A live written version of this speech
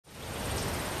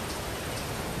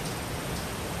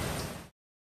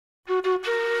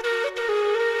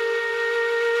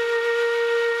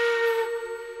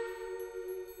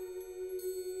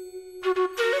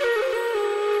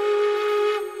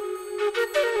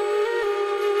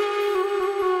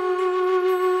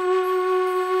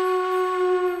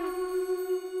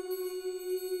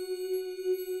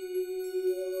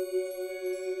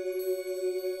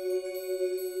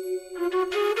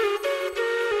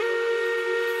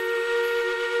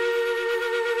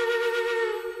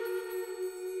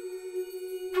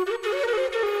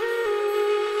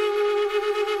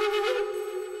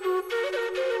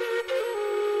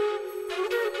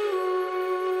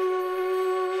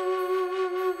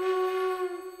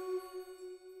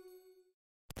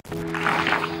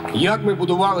Як ми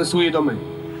будували свої доми.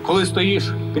 Коли стоїш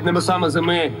під небесами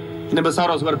зими, небеса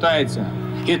розвертаються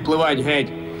і відпливають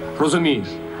геть. Розумієш,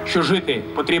 що жити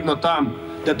потрібно там,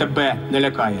 де тебе не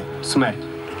лякає смерть.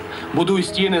 Будуй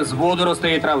стіни з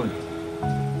водоростей і трави.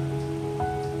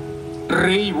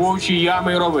 Рий вовчі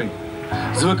ями й рови.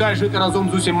 Звикай жити разом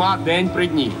з усіма день при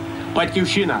дні.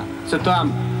 Батьківщина – це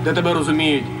там, де тебе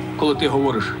розуміють, коли ти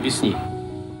говориш вісні.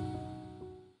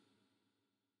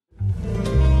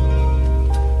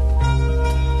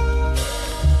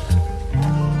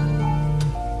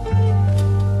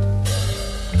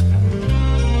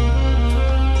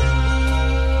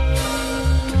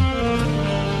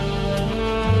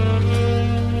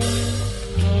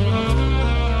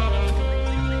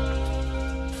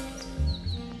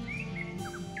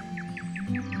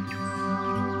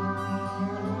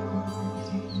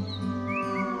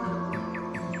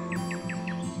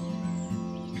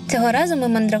 Цього разу ми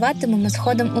мандруватимемо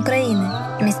сходом України,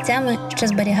 місцями, що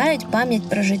зберігають пам'ять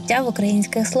про життя в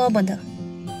українських слободах,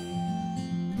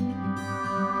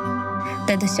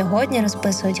 де до сьогодні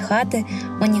розписують хати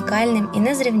унікальним і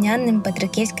незрівнянним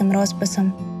петриківським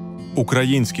розписом.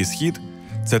 Український Схід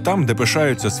 – це там, де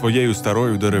пишаються своєю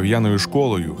старою дерев'яною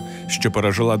школою, що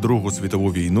пережила Другу світову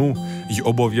війну й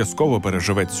обов'язково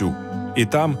переживе цю. І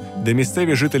там, де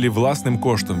місцеві жителі власним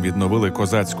коштом відновили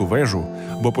козацьку вежу,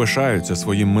 бо пишаються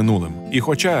своїм минулим. І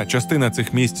хоча частина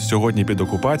цих місць сьогодні під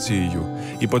окупацією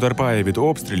і потерпає від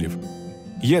обстрілів,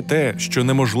 є те, що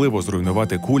неможливо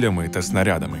зруйнувати кулями та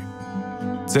снарядами.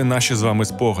 Це наші з вами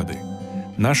спогади,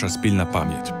 наша спільна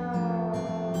пам'ять.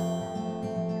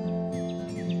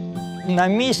 На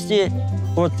місці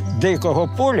дикого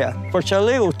поля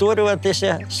почали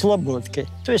утворюватися слободки,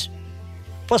 тобто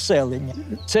поселення.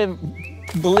 Це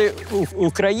були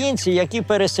українці, які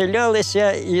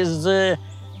переселялися із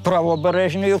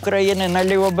правобережної України на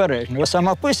лівобережну.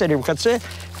 Сама Писарівка – це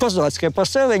козацьке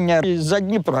поселення. З-за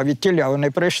Дніпра, від тіля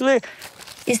вони прийшли.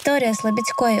 Історія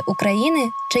Слобідської України,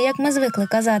 чи, як ми звикли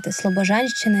казати,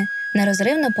 Слобожанщини,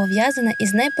 нерозривно пов'язана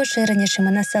із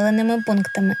найпоширенішими населеними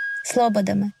пунктами –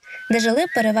 слободами, де жили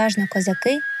переважно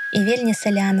козаки і вільні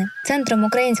селяни. Центром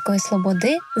української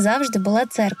слободи завжди була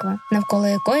церква, навколо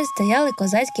якої стояли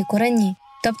козацькі курені,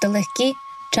 тобто легкі,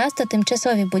 часто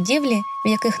тимчасові будівлі, в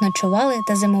яких ночували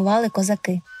та зимували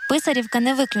козаки. Писарівка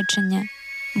не виключення,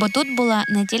 бо тут була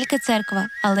не тільки церква,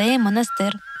 але й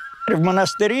монастир. В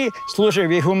монастирі служив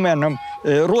ігуменом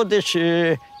родич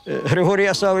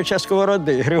Григорія Савича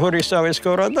Сковороди. Григорій Савич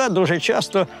Сковорода дуже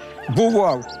часто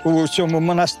бував у цьому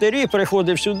монастирі,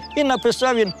 приходив сюди і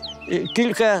написав він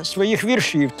кілька своїх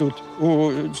віршів тут,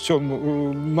 у цьому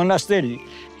монастирі.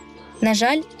 На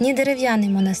жаль, ні дерев'яний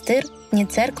монастир, ні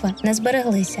церква не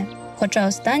збереглися, хоча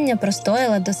остання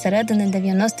простояла до середини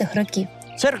 90-х років.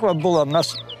 Церква була в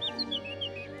нас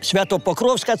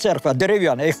Свято-Покровська церква,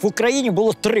 дерев'яна. Їх в Україні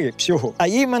було 3 всього. А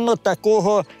іменно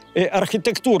такого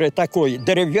архітектури такої,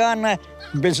 дерев'яна,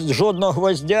 без жодного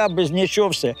гвоздя, без нічого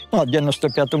все. В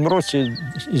 95-му році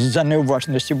з-за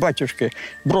неуважності батюшки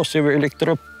бросив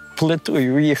електроплиту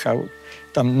і уїхав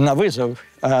там на визов,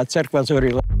 а церква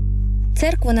згоріла.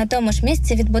 Церкву на тому ж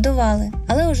місці відбудували,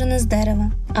 але уже не з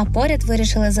дерева. А поряд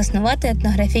вирішили заснувати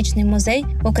етнографічний музей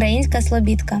 «Українська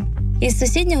Слобідка». Із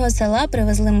сусіднього села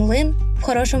привезли млин, в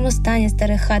хорошому стані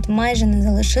старих хат майже не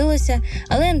залишилося,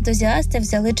 але ентузіасти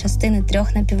взяли частини 3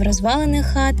 напіврозвалених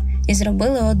хат і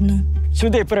зробили одну.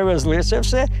 Сюди привезли це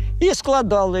все і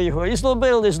складали його, і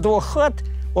зробили з 2 хат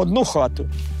 1 хату.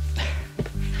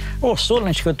 О,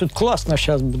 сонечко, тут класно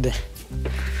зараз буде.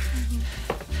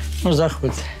 Ну,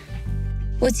 заходь.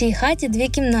 У цій хаті 2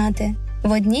 кімнати.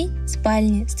 В одній –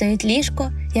 спальні, стоїть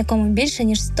ліжко, якому більше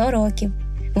ніж 100 років.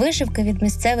 Вишивки від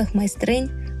місцевих майстринь,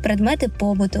 предмети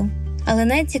побуту. Але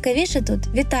найцікавіше тут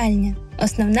 – вітальня,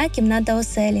 основна кімната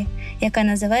оселі, яка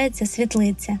називається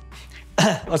світлиця.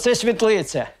 Оце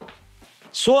світлиця.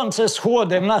 Сонце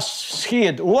сходить, в нас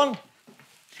схід. Вон,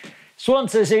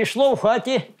 сонце зійшло в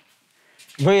хаті,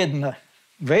 видно.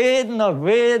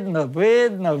 Видно,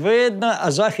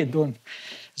 а захід вон.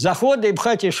 Заходить і в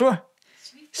хаті що?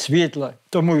 Світло.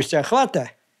 Тому і ця хата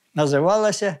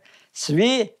називалася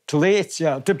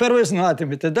світлиця. Тепер ви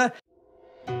знатимете, так?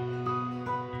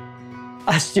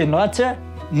 А стіна ця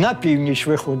на північ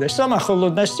виходить. Сама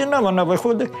холодна стіна, вона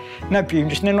виходить на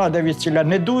північ. Не треба відсіля,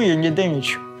 не дує, ніде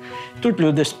нічого. Тут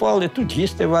люди спали, тут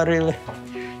їсти варили,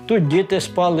 тут діти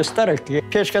спали, старики.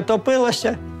 Печка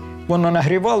топилася, воно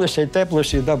нагрівалося і тепло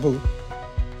завжди було.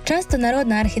 Часто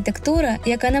народна архітектура,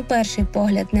 яка на перший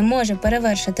погляд не може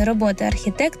перевершити роботи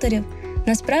архітекторів,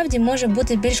 насправді може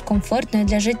бути більш комфортною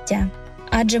для життя.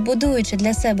 Адже будуючи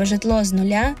для себе житло з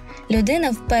нуля, людина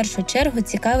в першу чергу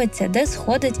цікавиться, де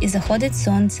сходить і заходить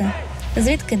сонце,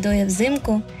 звідки дує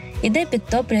взимку і де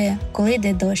підтоплює, коли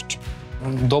йде дощ.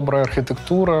 Добра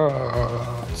архітектура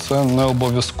 – це не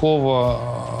обов'язково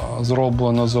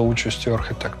зроблено за участю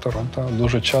архітектора.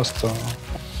 Дуже часто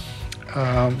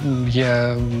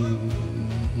є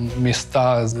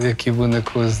міста, які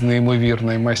виникли з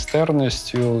неймовірною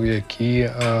майстерністю, які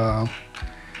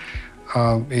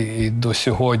і до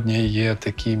сьогодні є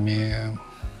такими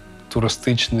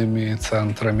туристичними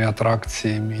центрами,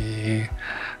 атракціями і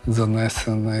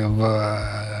занесені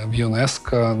в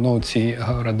ЮНЕСКО. Ну, ці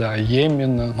города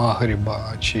Ємен,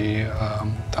 Магриба чи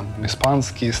там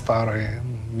іспанські старі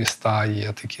міста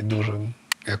є такі дуже,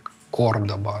 як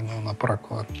Кордоба, ну,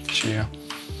 наприклад,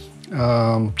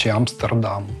 чи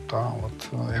Амстердам.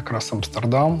 От якраз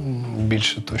Амстердам,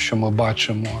 більше те, що ми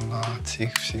бачимо на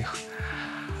цих всіх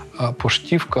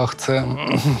поштівках,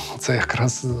 це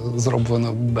якраз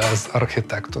зроблено без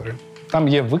архітектури. Там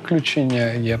є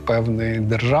виключення, є певні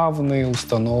державні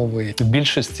установи. В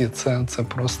більшості це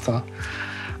просто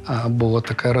було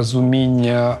таке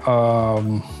розуміння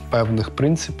певних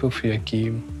принципів,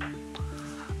 які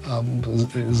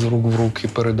з рук в руки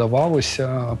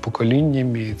передавалися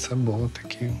поколіннями, і це було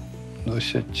такі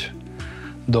досить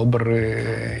добрі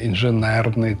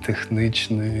інженерні,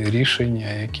 технічні рішення,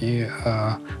 які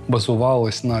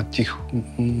базувалися на тих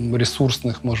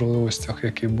ресурсних можливостях,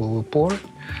 які були поруч,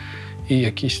 і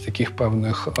якісь таких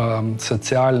певних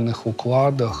соціальних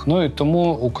укладах. Ну і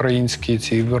тому українські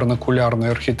ці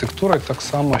вернакулярної архітектури так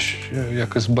само,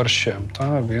 як і з борщем.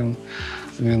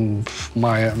 Він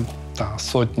має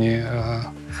сотні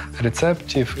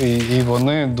рецептів, і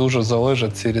вони дуже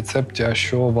залежать, ці рецепти, а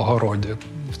що в огороді.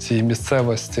 В цій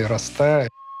місцевості росте.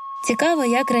 Цікаво,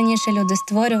 як раніше люди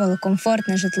створювали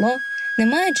комфортне житло, не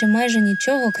маючи майже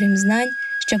нічого, крім знань,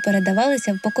 що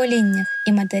передавалися в поколіннях,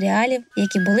 і матеріалів,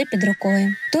 які були під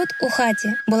рукою. Тут, у хаті,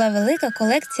 була велика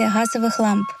колекція газових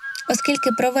ламп, оскільки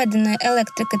проведеної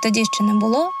електрики тоді ще не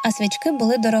було, а свічки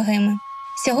були дорогими.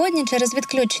 Сьогодні, через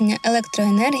відключення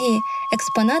електроенергії,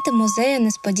 експонати музею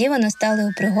несподівано стали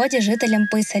у пригоді жителям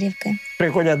Писарівки.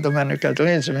 Приходять до мене і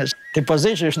кажуть, ти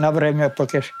позичиш на время,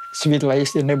 поки світла,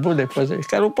 якщо не буде, позичиш.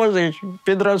 Кажу, позичу,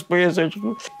 під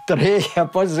розписочку. 3 я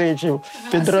позичив,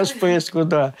 під розписку,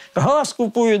 да. Газ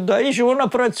купують, да, і що вона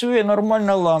працює,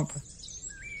 нормальна лампа.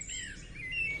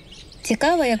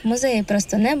 Цікаво, як музеї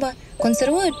просто неба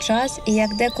консервують час і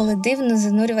як деколи дивно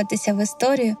занурюватися в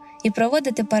історію і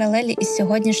проводити паралелі із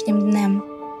сьогоднішнім днем.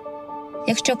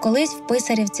 Якщо колись в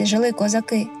Писарівці жили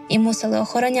козаки і мусили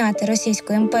охороняти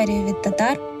Російську імперію від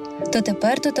татар, то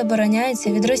тепер тут обороняються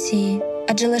від Росії,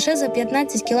 адже лише за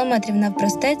 15 кілометрів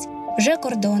навпростець вже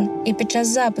кордон, і під час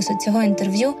запису цього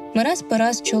інтерв'ю ми раз по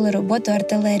раз чули роботу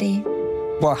артилерії.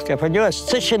 Бахкає, подивись,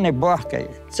 це ще не бахкає,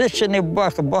 це ще не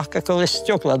бахкає. Бахкає, коли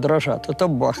стекла дрожать, то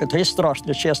бахкає. То і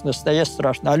страшно, чесно, стає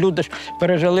страшно. А люди ж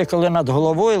пережили, коли над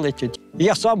головою летять.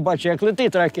 Я сам бачу, як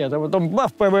летить ракета, потім бах,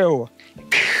 ПВО.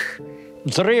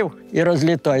 Взрив і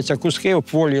розлітається, куски в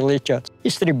полі летять.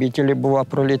 Істребителі, бува,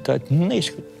 пролітають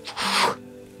низько.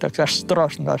 Так аж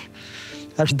страшно,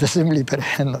 аж до землі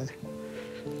перегинає.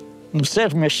 Ну все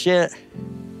ж ми ще...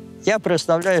 Я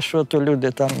представляю, що то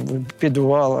люди там в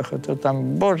підвалах, то там,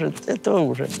 Боже, це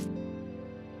ужас.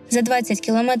 За 20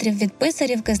 кілометрів від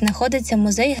Писарівки знаходиться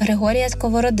музей Григорія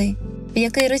Сковороди, в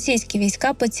який російські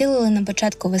війська поцілили на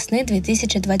початку весни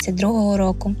 2022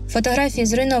 року. Фотографії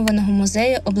зруйнованого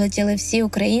музею облетіли всі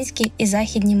українські і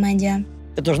західні медіа.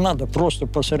 Це ж треба просто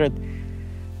посеред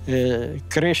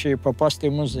криші попасти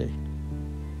в музей.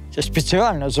 Це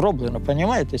спеціально зроблено,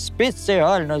 розумієте?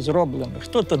 Спеціально зроблено.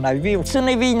 Хто-то навів. Це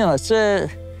не війна, це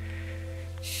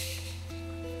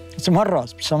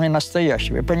маразм, саме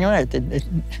настоящий, ви розумієте?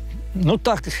 Ну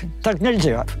так не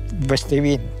можна вести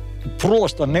війну.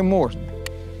 Просто не можна.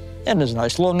 Я не знаю,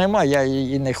 слов немає, я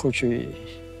і не хочу.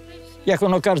 Як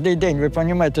воно кожен день, ви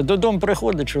розумієте, додому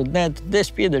приходиш, що десь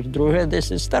підеш, друге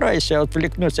десь стараєшся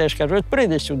відвлікнутися. Я ж кажу, от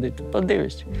прийди сюди,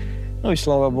 подивись. Ну і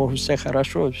слава Богу, все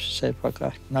хорошо, все поки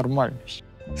нормально.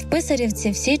 В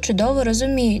Писарівці всі чудово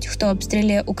розуміють, хто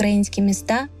обстрілює українські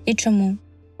міста і чому.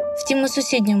 Втім, у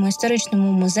сусідньому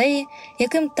історичному музеї,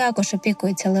 яким також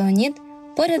опікується Леонід,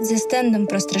 поряд зі стендом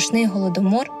про страшний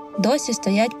голодомор досі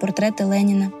стоять портрети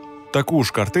Леніна. Таку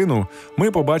ж картину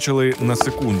ми побачили на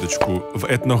секундочку в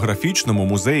етнографічному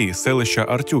музеї селища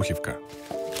Артюхівка.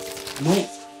 Ну,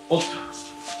 от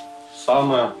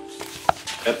саме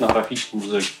етнографічний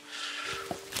музей,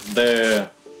 де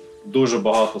дуже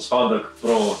багато згадок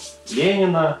про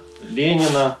Леніна,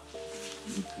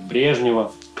 Брежнєва.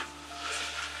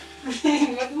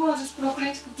 Може, про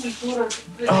українську культуру.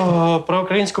 Про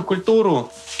українську культуру?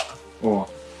 О.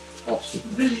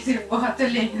 Блін, багато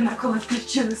Леніна, коли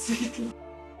включили світло.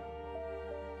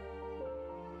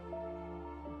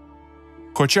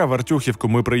 Хоча в Артюхівку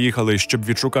ми приїхали, щоб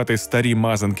відшукати старі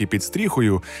мазанки під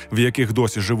Стріхою, в яких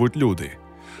досі живуть люди,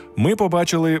 ми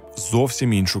побачили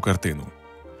зовсім іншу картину.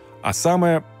 А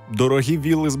саме дорогі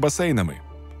вілли з басейнами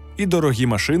і дорогі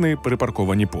машини,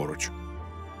 припарковані поруч.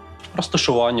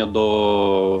 Розташування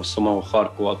до самого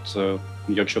Харкова.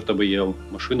 Якщо в тебе є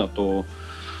машина, то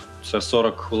це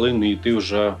 40 хвилин і ти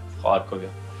вже в Харкові.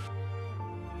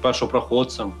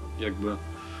 Першопроходцем,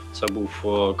 це був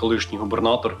колишній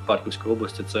губернатор Харківської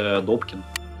області, це Добкін.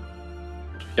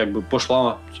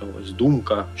 Пішла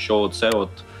думка, що це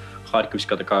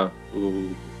харківська така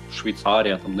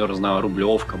Швейцарія,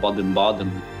 Рубльовка, Баден-Баден.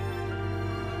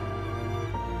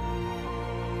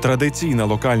 Традиційна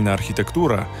локальна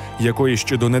архітектура, якої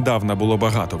ще донедавна було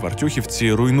багато в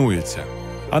Артюхівці, руйнується.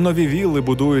 А нові вілли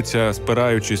будуються,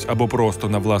 спираючись або просто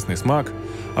на власний смак,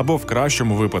 або в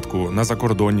кращому випадку на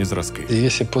закордонні зразки.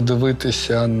 Якщо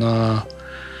подивитися на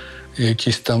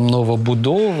якісь там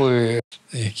новобудови,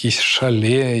 якісь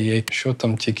шале, що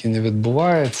там тільки не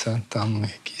відбувається, там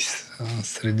якісь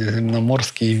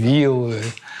середземноморські вілли,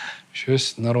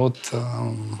 щось народ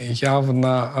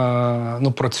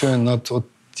явно працює над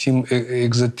тим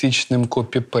екзотичним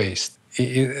копі-пейст.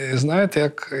 І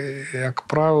знаєте, як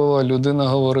правило, людина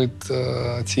говорить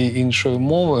цією іншою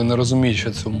мовою, не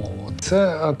розуміючи цю мову.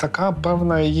 Це така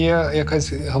певна є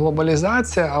якась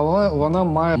глобалізація, але вона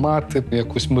має мати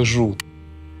якусь межу.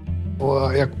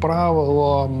 Як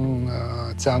правило,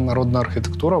 ця народна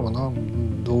архітектура, вона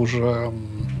дуже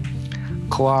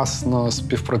класно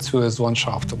співпрацює з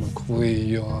ландшафтами, коли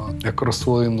її як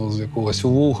рослину з якогось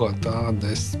луга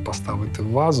десь поставити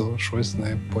в вазу, щось з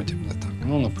нею потім не так.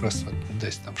 Наприклад,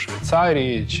 десь там в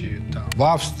Швейцарії чи там в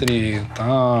Австрії,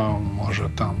 може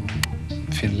там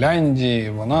в Фінляндії,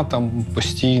 вона там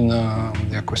постійно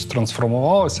якось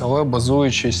трансформувалася, але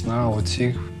базуючись на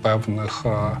оцих певних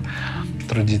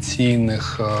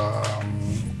традиційних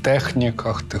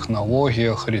техніках,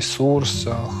 технологіях,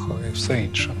 ресурсах і все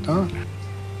інше.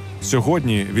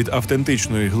 Сьогодні від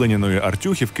автентичної глиняної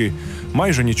Артюхівки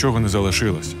майже нічого не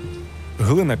залишилось.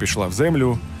 Глина пішла в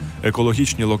землю,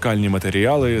 екологічні локальні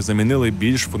матеріали замінили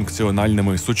більш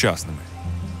функціональними сучасними.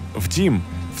 Втім,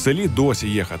 в селі досі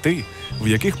є хати, в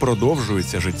яких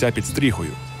продовжується життя під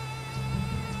Стріхою.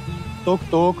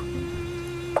 Тук-тук.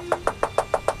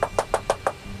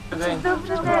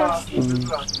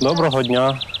 Доброго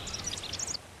дня.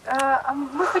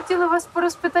 Ми хотіли вас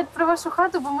порозпитати про вашу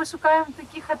хату, бо ми шукаємо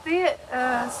такі хати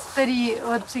старі,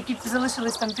 які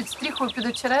залишились там під Стріхою, під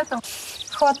очеретом.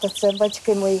 Хата це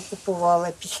батьки мої купували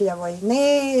після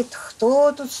війни.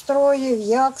 Хто тут строїв,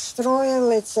 як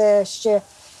строїли, це ще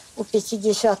у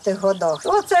 50-х годах.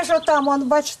 Оце ж отам,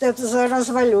 бачите,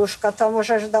 розвалюшка, там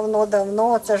уже ж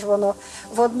давно-давно, це ж воно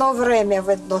в одно время,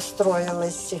 видно,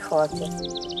 строїлись ці хати.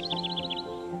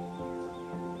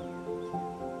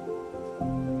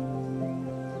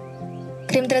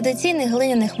 Крім традиційних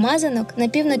глиняних мазанок, на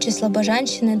півночі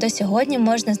Слобожанщини до сьогодні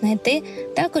можна знайти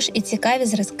також і цікаві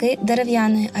зразки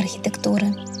дерев'яної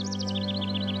архітектури.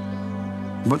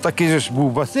 Бо такий же ж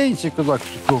був басейнчик,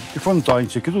 і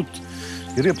фонтанчик, і тут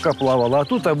і рибка плавала, а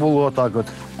тут було отак от.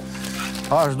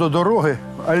 Аж до дороги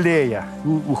алея.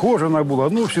 Ухожена була,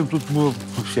 в общем, тут була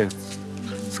ще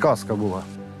сказка була.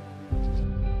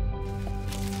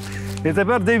 І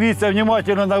тепер дивіться,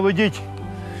 внимательно наведіть.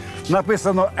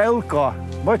 Написано ЛК.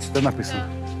 Бачите, написано?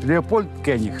 Леопольд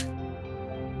Кеніг.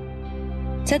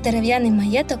 Це дерев'яний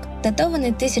маєток, датований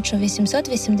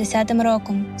 1880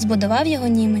 роком. Збудував його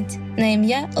німець на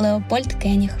ім'я Леопольд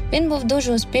Кеніг. Він був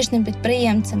дуже успішним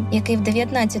підприємцем, який в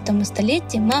 19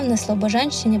 столітті мав на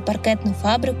Слобожанщині паркетну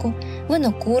фабрику,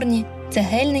 винокурні,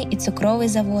 цегельний і цукровий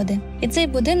заводи. І цей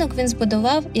будинок він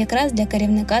збудував якраз для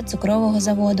керівника цукрового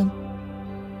заводу.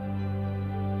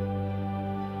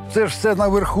 Це ж все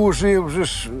наверху жив вже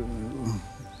ж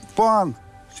пан,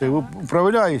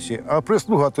 управляючий, а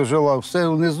прислуга то жила все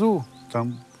внизу,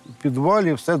 там в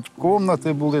підвалі, все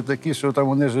кімнати були такі, що там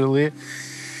вони жили,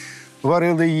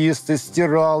 варили їсти,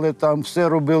 стирали, там все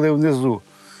робили внизу.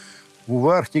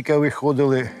 Уверх тільки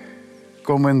виходили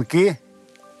коменки,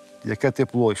 яке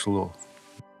тепло йшло.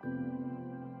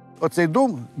 Оцей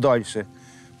дом далі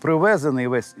привезений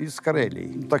весь із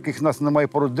Карелії. Таких у нас немає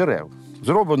пород дерев.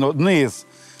 Зроблено низ,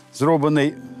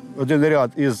 зроблений один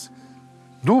ряд із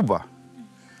дуба,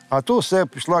 а то все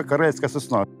пішла карельська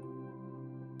сосна.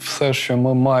 Все, що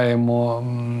ми маємо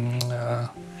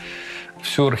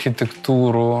всю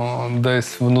архітектуру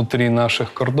десь внутрі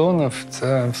наших кордонів,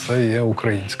 це все є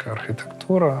українська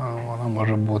архітектура. Вона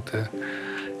може бути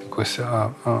якось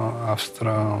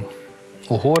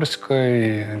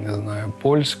австро-угорської, не знаю,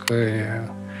 польської,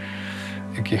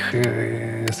 яких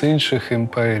з інших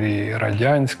імперій,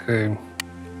 радянської.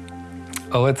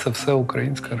 Але це все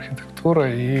українська архітектура,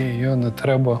 і її не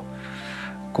треба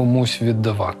комусь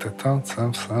віддавати. Це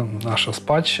все наша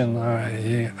спадщина,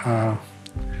 і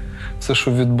все,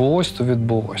 що відбулось, то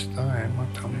відбулось. І ми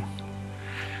там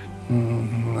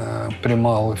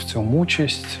приймали в цьому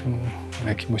участь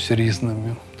якимось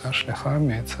різними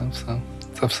шляхами, і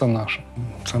це все наше.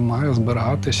 Це має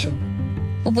зберігатися.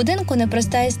 У будинку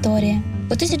непроста історія.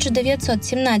 У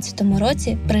 1917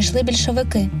 році прийшли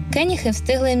більшовики. Кеніхи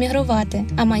встигли емігрувати,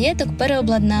 а маєток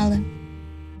переобладнали.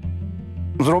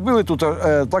 Зробили тут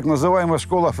так називаємо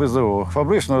школа ФЗО,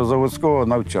 фабричного заводського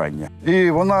навчання. І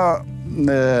вона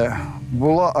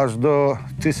була аж до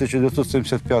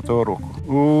 1975 року.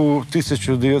 У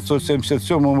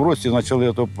 1977 році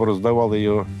почали роздавали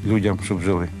його людям, щоб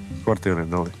жили, квартири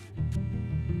дали.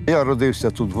 Я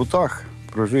родився тут в Гутах,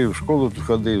 прожив, в школу тут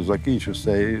ходив, закінчив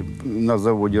все. І на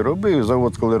заводі робив,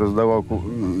 завод, коли роздавав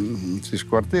ці ж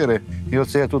квартири. І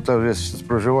оце я тут вже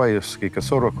проживаю,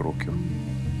 40 років.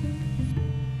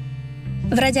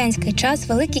 В радянський час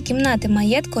великі кімнати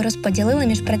маєтку розподілили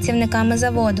між працівниками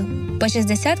заводу по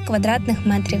 60 квадратних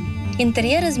метрів.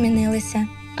 Інтер'єри змінилися,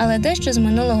 але дещо з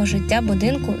минулого життя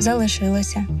будинку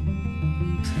залишилося.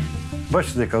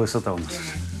 Бачите, яка висота у нас?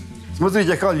 Смотрите,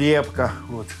 яка лепка.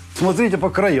 От. Смотрите по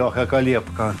краях, яка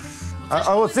лепка.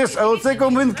 А оце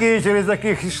коминки, через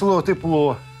яких йшло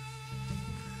тепло.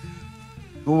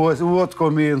 От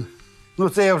комін. Ну,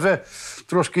 це я вже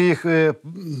трошки їх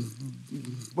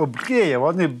обклеїв,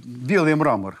 вони білий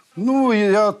мрамор. Ну, і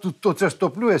я тут це ж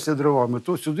топлюся дровами,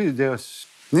 то сюди десь.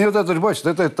 І от це ж,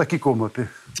 бачите, це такі комнати.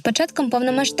 З початком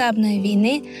повномасштабної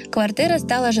війни квартира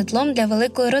стала житлом для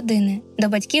великої родини. До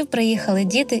батьків приїхали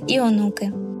діти і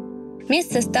онуки.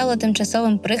 Місце стало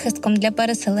тимчасовим прихистком для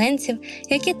переселенців,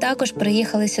 які також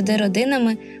приїхали сюди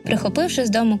родинами, прихопивши з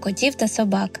дому котів та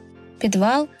собак.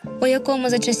 Підвал, у якому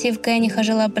за часів Кеніха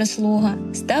жила прислуга,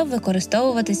 став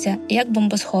використовуватися як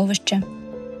бомбосховище.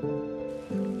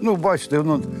 Ну, бачите,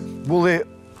 були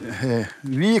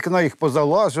вікна, їх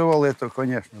позалажували, то,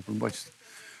 звісно, тут, бачите.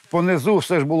 Понизу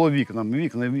все ж було вікнами,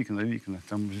 вікна.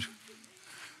 Там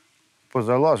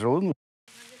позалажували. Ну,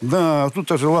 да,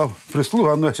 тут жила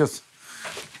прислуга, ну, я зараз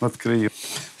відкрию.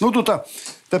 Ну, тут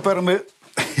тепер ми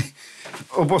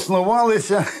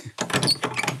обоснувалися.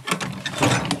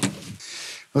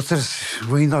 Оце ж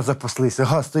війна запаслися,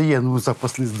 газ то є, ну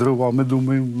запаслись дровами,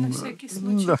 думаємо.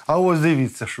 Да. А ось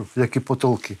дивіться, що, які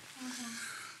потолки.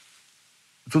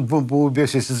 Тут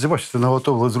бомбоубіжище, бачите,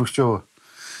 наготовили з Рущова.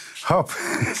 Хап,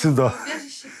 сюди.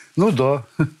 Ну так. Да.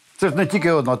 Це ж не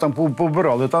тільки одна, там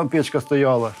побирали, там печка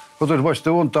стояла. Отож, бачите,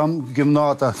 вон там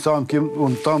кімната,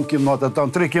 вон там кімната,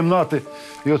 там 3 кімнати,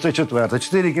 і оце 4.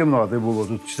 4 кімнати було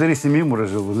тут. 4 сім'ї, може,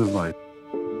 жило, не знаю.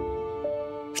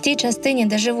 В тій частині,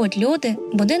 де живуть люди,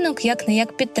 будинок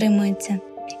як-не-як підтримується.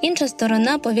 Інша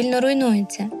сторона повільно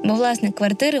руйнується, бо власник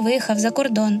квартири виїхав за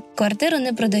кордон. Квартиру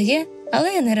не продає, але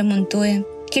й не ремонтує.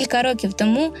 Кілька років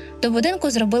тому до будинку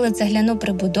зробили цегляну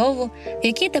прибудову, в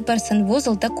якій тепер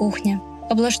санвузол та кухня.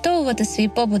 Облаштовувати свій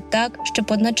побут так, щоб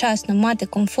одночасно мати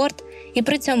комфорт і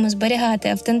при цьому зберігати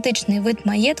автентичний вид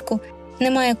маєтку,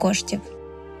 немає коштів.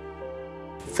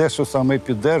 Те, що саме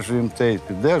піддержуємо, те і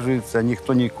піддержується,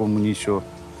 ніхто нікому нічого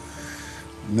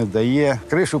не дає.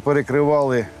 Кришу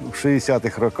перекривали в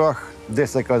 60-х роках,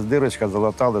 десь якась дирочка,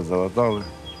 залатали.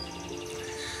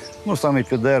 Ну, саме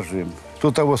піддержуємо.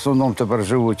 Тут в основному тепер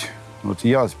живуть, от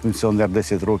я пенсіонер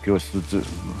 10 років, ось тут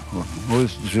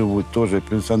ось живуть теж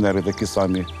пенсіонери такі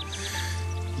самі.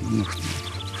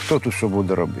 Хто тут що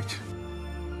буде робити?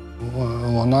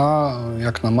 Вона,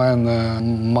 як на мене,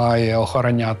 має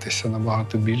охоронятися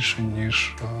набагато більше,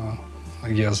 ніж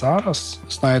є зараз.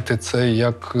 Знаєте, це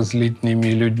як з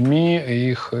літніми людьми,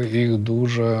 їх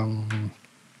дуже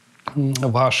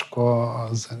важко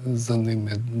за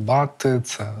ними дбати.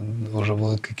 Це дуже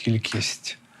велика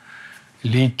кількість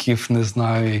ліків, не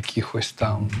знаю, якихось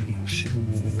там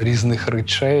різних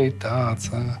речей.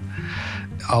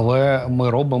 Але ми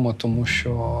робимо, тому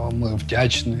що ми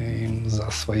вдячні їм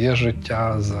за своє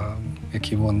життя, за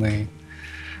які вони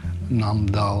нам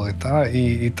дали.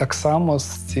 І так само з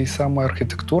цієї самої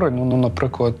архітектури,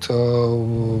 наприклад,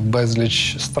 в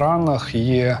безліч странах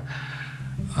є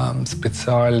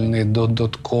спеціальне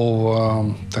додаткове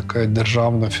таке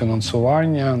державне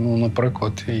фінансування. Ну,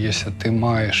 наприклад, якщо ти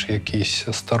маєш якийсь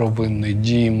старовинний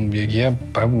дім, є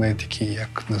певні такі,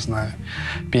 як, не знаю,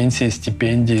 пенсії,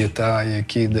 стипендії,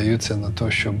 які даються на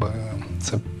те, щоб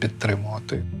це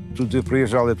підтримувати. Тут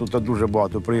приїжджали, тут дуже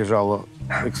багато приїжджало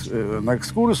на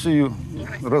екскурсію,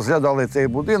 розглядали цей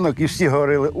будинок і всі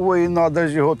говорили: ой, треба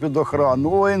ж його під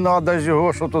охрану, ой, треба ж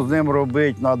його, що то з ним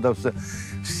робити, треба все.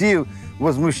 Всі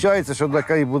возмущаються, що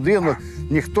такий будинок,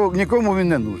 нікому він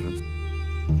не нужен.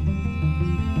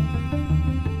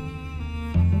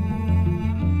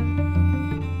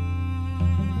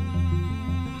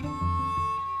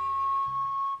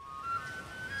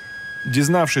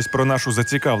 Дізнавшись про нашу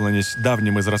зацікавленість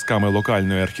давніми зразками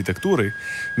локальної архітектури,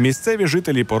 місцеві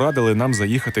жителі порадили нам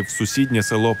заїхати в сусіднє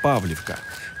село Павлівка,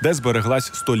 де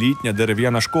збереглась столітня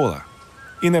дерев'яна школа.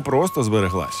 І не просто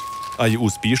збереглась, а й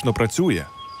успішно працює.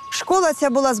 Школа ця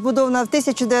була збудована в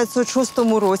 1906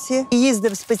 році.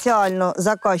 Їздив спеціально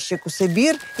заказчик у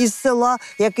Сибір із села,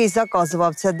 який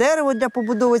заказував це дерево для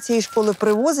побудови цієї школи,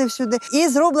 привозив сюди. І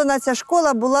зроблена ця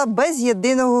школа була без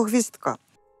єдиного гвіздка.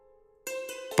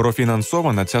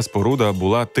 Профінансована ця споруда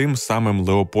була тим самим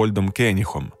Леопольдом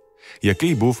Кеніхом,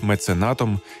 який був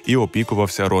меценатом і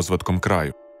опікувався розвитком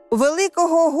краю.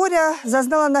 Великого горя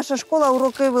зазнала наша школа у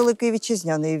роки Великої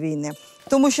Вітчизняної війни,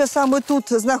 тому що саме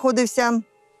тут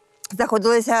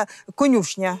знаходилася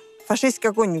конюшня,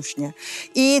 фашистська конюшня.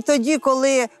 І тоді,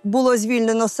 коли було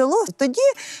звільнено село, тоді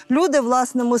люди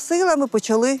власними силами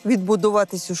почали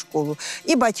відбудувати цю школу.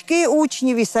 І батьки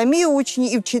учнів, і самі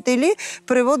учні, і вчителі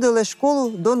приводили школу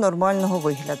до нормального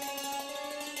вигляду.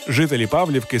 Жителі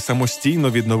Павлівки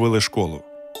самостійно відновили школу.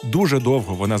 Дуже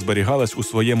довго вона зберігалась у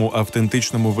своєму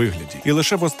автентичному вигляді. І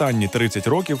лише в останні 30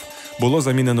 років було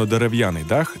замінено дерев'яний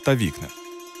дах та вікна.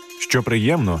 Що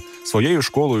приємно, своєю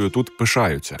школою тут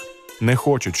пишаються. Не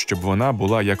хочуть, щоб вона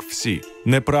була як всі.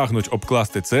 Не прагнуть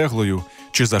обкласти цеглою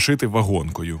чи зашити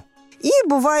вагонкою. І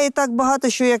буває так багато,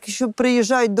 що якщо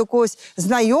приїжджають до когось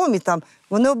знайомі,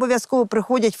 вони обов'язково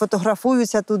приходять,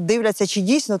 фотографуються тут, дивляться, чи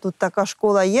дійсно тут така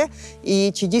школа є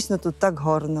і чи дійсно тут так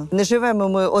гарно. Не живемо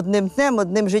ми одним днем,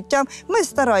 одним життям. Ми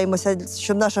стараємося,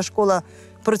 щоб наша школа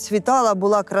процвітала,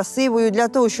 була красивою, для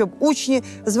того, щоб учні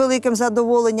з великим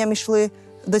задоволенням йшли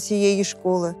до цієї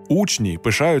школи. Учні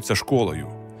пишаються школою,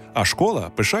 а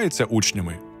школа пишається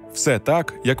учнями. Все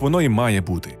так, як воно і має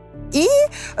бути. І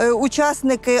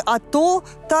учасники АТО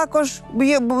також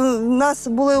нас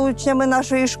були учнями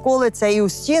нашої школи. Це і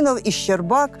Устінов, і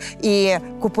Щербак, і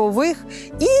Купових.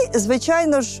 І,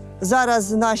 звичайно ж,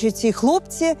 зараз наші ці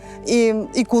хлопці,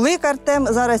 і Кулик Артем,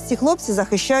 зараз ці хлопці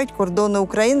захищають кордони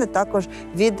України також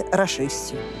від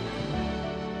рашистів.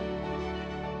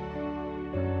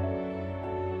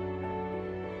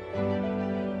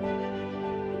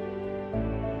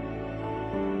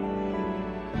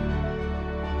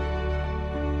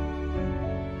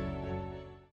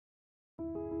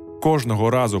 Кожного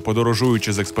разу,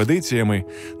 подорожуючи з експедиціями,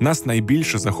 нас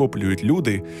найбільше захоплюють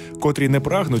люди, котрі не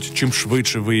прагнуть чим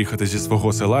швидше виїхати зі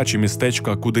свого села чи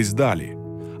містечка кудись далі,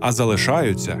 а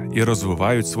залишаються і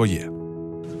розвивають своє.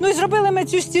 Ну і зробили ми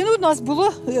цю стіну, у нас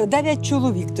було 9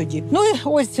 чоловік тоді. Ну і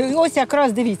ось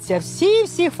якраз дивіться,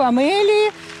 всі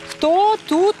фамілії, хто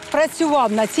тут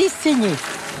працював на цій стіні.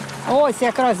 Ось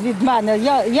якраз від мене.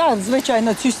 Я,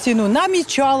 звичайно, цю стіну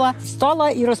намічала, стала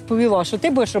і розповіла, що ти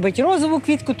будеш робити розову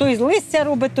квітку, той листя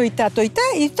робить, той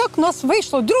те. І так у нас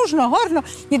вийшло дружно, гарно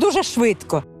і дуже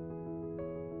швидко.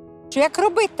 Як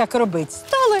робити, так робити.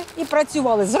 Стали і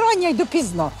працювали зрання й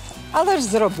допізно, але ж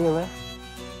зробили.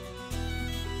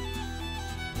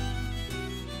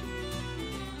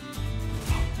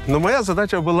 Моя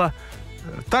задача була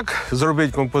так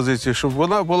зробити композицію, щоб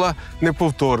вона була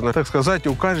неповторна. Так сказати,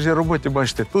 у кожній роботі,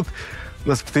 бачите, тут у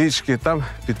нас птички, там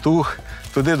петух,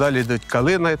 туди далі йдуть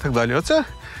калина і так далі. Оце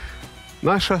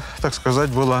наша, так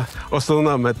сказати, була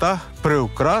основна мета –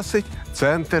 приукрасити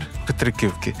центр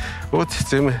Петриківки. От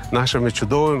цими нашими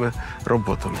чудовими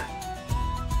роботами.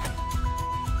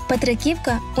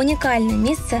 Петриківка – унікальне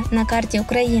місце на карті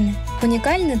України.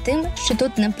 Унікальне тим, що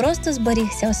тут не просто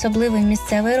зберігся особливий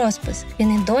місцевий розпис,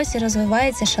 він і досі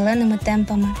розвивається шаленими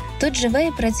темпами. Тут живе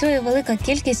і працює велика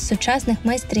кількість сучасних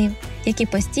майстрів, які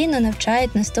постійно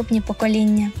навчають наступні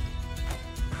покоління.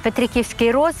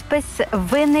 Петриківський розпис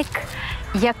виник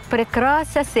як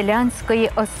прикраса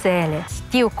селянської оселі.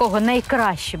 Ті, у кого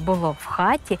найкраще було в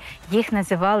хаті, їх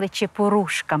називали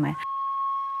чепурушками.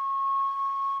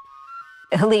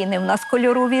 Глини в нас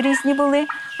кольорові різні були.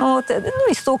 От. Ну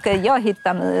і соки, ягід,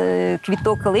 там,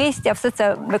 квіток, листя, все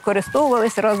це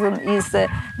використовувалось разом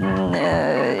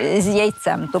з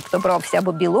яйцем. Тобто брався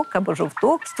або білок, або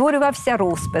жовток, створювався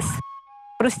розпис.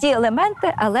 Прості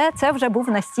елементи, але це вже був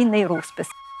настінний розпис.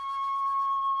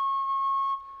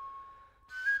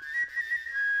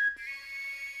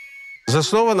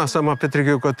 Заснована сама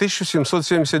Петриківка в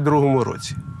 1772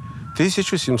 році.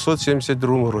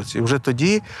 1772 році. І вже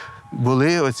тоді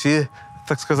були оці,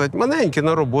 так сказати, маленькі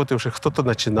на роботи, вже хтось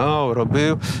починав,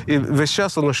 робив. І весь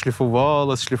час воно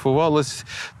шліфувалось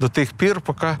до тих пір,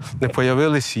 поки не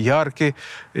з'явились яркі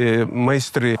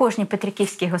майстри. Кожній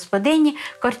петриківській господині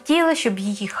кортіло, щоб в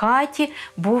її хаті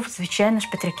був, звичайно ж,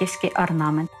 петриківський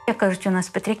орнамент. Як кажуть у нас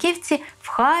петриківці, в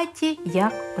хаті,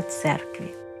 як у церкві.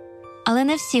 Але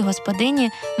не всі господині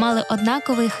мали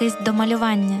однаковий хист до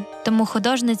малювання, тому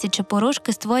художниці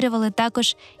чепурушки створювали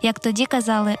також, як тоді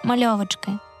казали,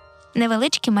 мальовочки –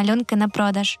 невеличкі малюнки на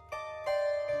продаж.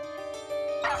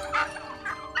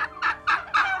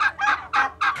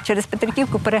 Через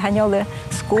Петриківку переганяли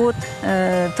скот,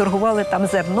 торгували там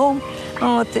зерном.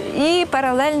 От. І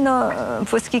паралельно,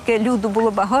 оскільки люду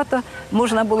було багато,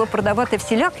 можна було продавати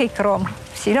всілякий кром,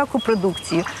 всіляку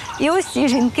продукцію. І ось ці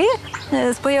жінки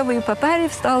з появою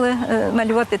паперів стали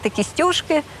малювати такі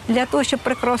стяжки для того, щоб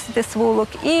прикрасити сволок,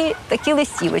 і такі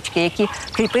листівочки, які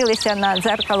кріпилися на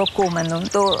дзеркало комену.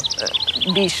 Хто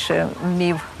більш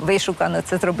вмів вишукано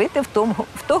це зробити,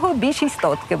 в того більші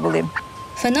статки були.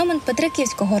 Феномен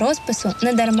петриківського розпису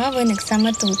недарма виник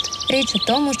саме тут. Річ у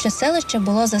тому, що селище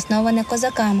було засноване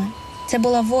козаками. Це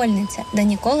була вольниця, де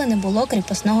ніколи не було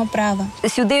кріпосного права.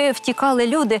 Сюди втікали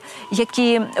люди,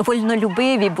 які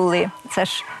вольнолюбиві були. Це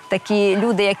ж такі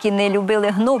люди, які не любили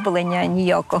гноблення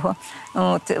ніякого.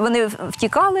 От. Вони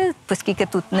втікали, оскільки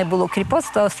тут не було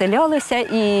кріпоцтва, оселялися,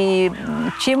 і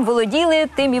чим володіли,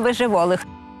 тим і виживали.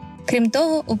 Крім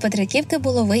того, у Петриківки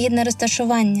було вигідне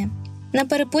розташування. На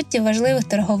перепутті важливих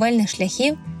торговельних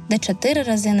шляхів, де 4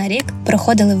 рази на рік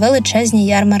проходили величезні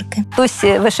ярмарки. Хтось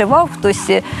вишивав, хтось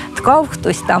ткав,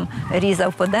 хтось там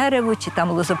різав по дереву, чи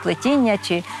там лозоплетіння,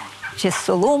 чи з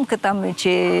соломки, там,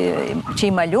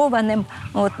 чи мальованим.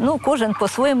 От, ну, кожен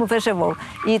по-своєму виживав.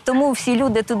 І тому всі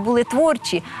люди тут були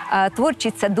творчі, а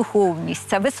творчість – це духовність,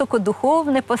 це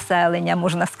високодуховне поселення,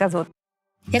 можна сказати.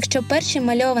 Якщо перші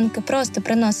мальованки просто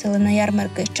приносили на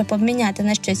ярмарки, щоб обміняти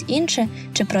на щось інше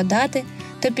чи продати,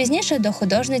 то пізніше до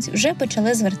художниць вже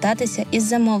почали звертатися із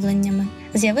замовленнями.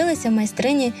 З'явилися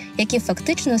майстрині, які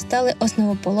фактично стали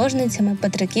основоположницями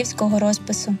петриківського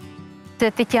розпису.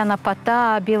 Це Тетяна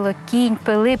Пата, Білокінь,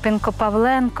 Пилипенко,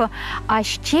 Павленко. А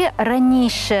ще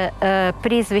раніше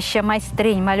прізвища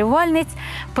майстринь-малювальниць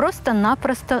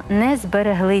просто-напросто не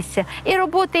збереглися. І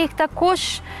роботи їх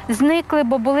також зникли,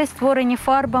 бо були створені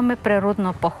фарбами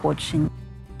природного походження.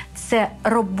 Це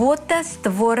робота,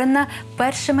 створена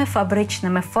першими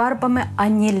фабричними фарбами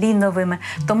аніліновими,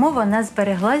 тому вона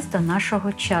збереглась до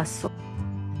нашого часу.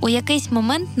 У якийсь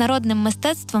момент народним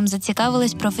мистецтвом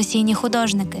зацікавились професійні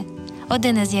художники,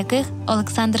 один із яких –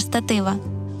 Олександр Статива.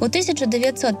 У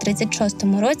 1936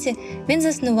 році він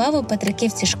заснував у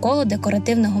Петриківці школу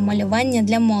декоративного малювання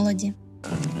для молоді.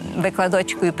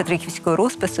 Викладачкою петриківського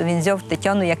розпису він взяв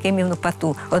Тетяну Якимівну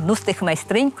Пату, одну з тих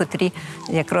майстринь, котрі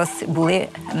якраз були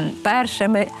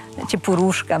першими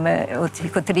чепурушками,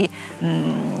 котрі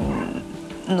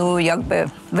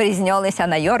вирізнялися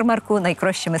на ярмарку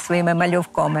найкращими своїми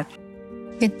мальовками.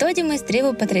 Відтоді майстрів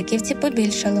у Петриківці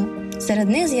побільшало. Серед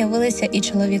них з'явилися і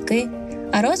чоловіки,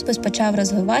 а розпис почав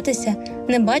розвиватися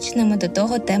небаченими до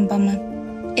того темпами.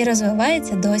 І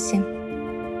розвивається досі.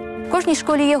 В кожній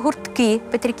школі є гуртки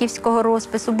петриківського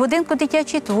розпису, в будинку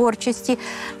дитячої творчості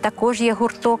також є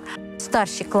гурток.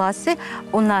 Старші класи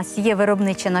у нас є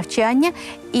виробниче навчання,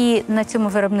 і на цьому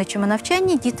виробничому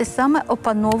навчанні діти саме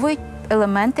опановують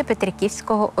елементи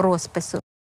петриківського розпису.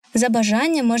 За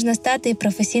бажанням можна стати і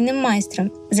професійним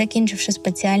майстром, закінчивши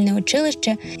спеціальне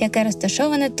училище, яке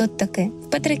розташоване тут таки, в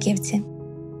Петриківці.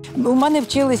 У мене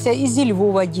вчилися і зі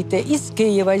Львова діти, і з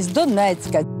Києва, і з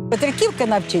Донецька. Петриківка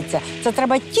навчиться, це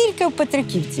треба тільки в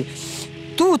Петриківці.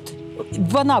 Тут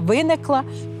вона виникла,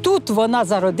 тут вона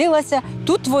зародилася,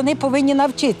 тут вони повинні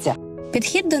навчитися.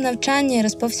 Підхід до навчання і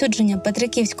розповсюдження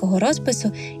петриківського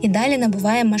розпису і далі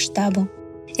набуває масштабу.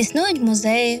 Існують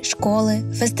музеї, школи,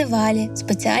 фестивалі,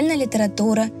 спеціальна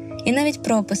література і навіть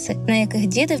прописи, на яких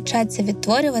діти вчаться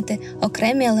відтворювати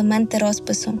окремі елементи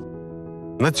розпису.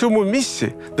 На цьому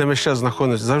місці, де ми зараз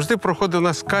знаходимося, завжди проходить у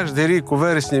нас кожен рік у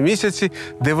вересні місяці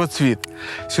дивоцвіт.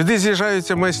 Сюди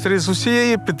з'їжджаються майстри з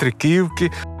усієї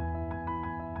Петриківки.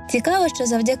 Цікаво, що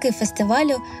завдяки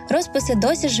фестивалю розписи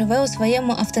досі живе у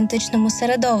своєму автентичному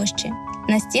середовищі –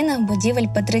 на стінах будівель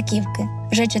Петриківки.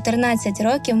 Вже 14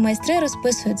 років майстри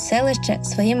розписують селище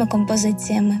своїми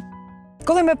композиціями.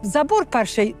 Коли ми забор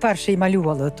перший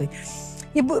малювали,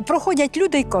 і проходять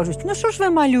люди і кажуть, ну що ж ви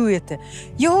малюєте?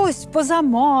 Його ось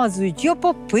позамазують, його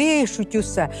попишуть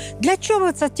усе. Для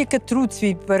чого це тільки труд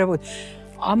свій переводить?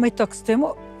 А ми так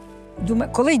стоїмо,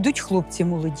 думаємо, коли йдуть хлопці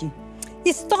молоді.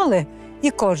 І стали,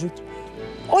 і кажуть,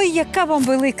 ой, яке вам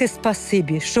велике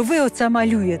спасибі, що ви оце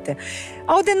малюєте.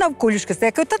 А один навколішки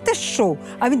стає, та ти що?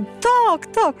 А він, так.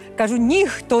 Кажу,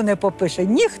 ніхто не попише,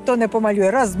 ніхто не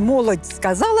помалює. Раз молодь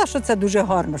сказала, що це дуже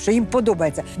гарно, що їм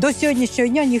подобається. До сьогоднішнього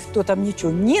дня ніхто там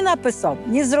нічого ні написав,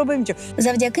 ні зробив нічого.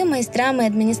 Завдяки майстрам і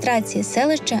адміністрації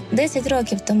селища 10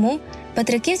 років тому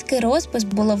петриківський розпис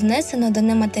було внесено до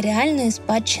нематеріальної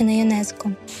спадщини ЮНЕСКО.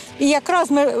 І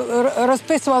якраз ми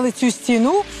розписували цю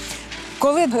стіну.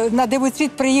 Коли на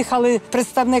дивоцвіт приїхали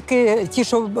представники, ті,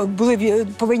 що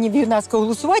повинні в ЮНЕСКО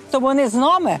голосувати, то вони з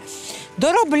нами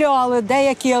доробляли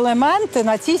деякі елементи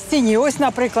на цій стіні. Ось,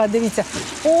 наприклад, дивіться,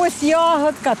 ось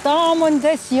ягодка, там он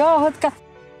десь ягодка.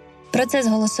 Процес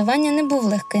голосування не був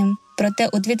легким. Проте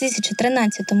у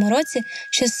 2013 році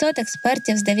 600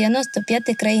 експертів з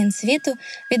 95 країн світу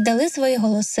віддали свої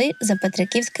голоси за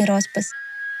петриківський розпис.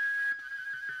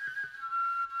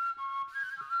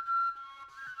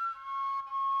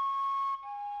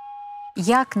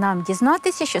 Як нам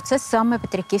дізнатися, що це саме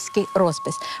петриківський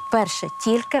розпис? Перше,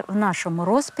 тільки в нашому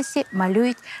розписі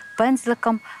малюють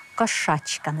пензликом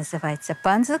кошачка, називається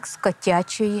пензлик з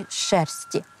котячої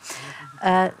шерсті.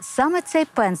 Саме цей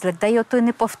пензлик дає той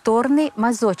неповторний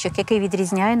мазочок, який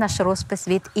відрізняє наш розпис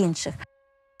від інших.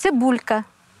 Цибулька,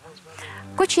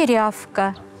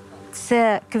 кучерявка –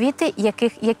 це квіти,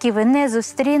 які ви не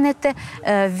зустрінете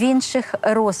в інших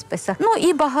розписах. Ну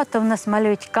і багато в нас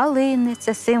малюють калини –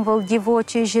 це символ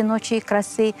дівочої, жіночої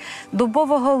краси,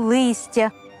 дубового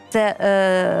листя.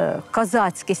 Це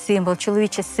козацький символ,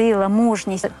 чоловіча сила,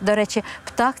 мужність. До речі,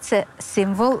 птах – це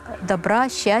символ добра,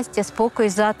 щастя, спокою,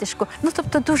 затишку. Ну,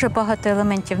 тобто дуже багато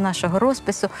елементів нашого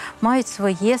розпису мають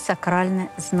своє сакральне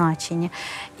значення.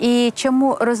 І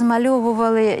чому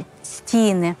розмальовували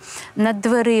стіни, над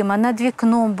дверима, над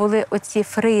вікном були оці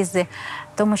фризи?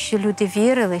 Тому що люди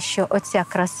вірили, що оця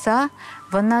краса,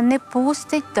 вона не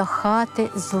пустить до хати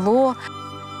зло.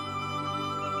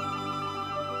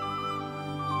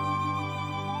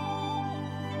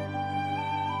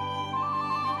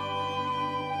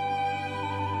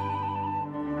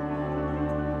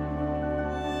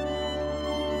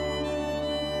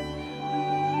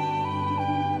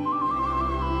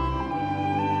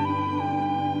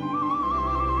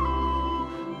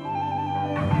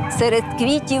 Серед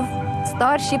квітів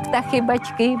старші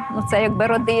птахи-батьки, ну це якби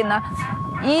родина,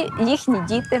 і їхні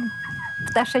діти,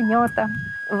 пташенята.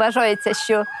 Вважається,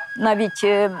 що навіть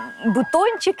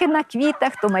бутончики на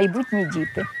квітах – то майбутні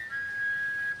діти.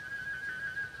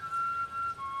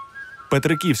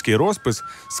 Петриківський розпис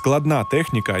 – складна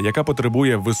техніка, яка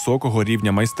потребує високого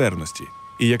рівня майстерності.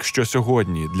 І якщо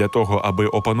сьогодні для того, аби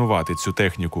опанувати цю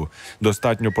техніку,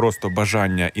 достатньо просто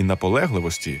бажання і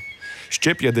наполегливості,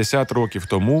 ще 50 років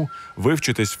тому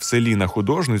вивчитись в селі на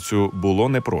художницю було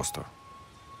непросто.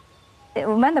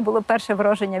 У мене було перше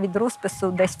враження від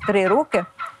розпису десь в 3 роки,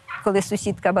 коли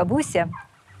сусідка бабуся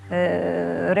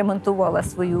ремонтувала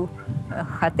свою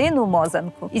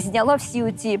хатину-мазанку і зняла всі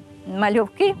оці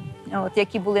мальовки,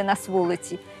 які були на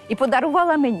вулиці, і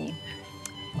подарувала мені.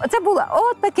 Оце був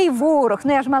такий ворог.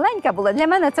 Ну, я ж маленька була, для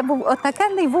мене це був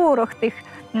отакенний ворог тих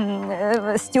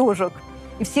стяжок.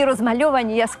 І всі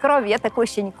розмальовані, яскраві, я такого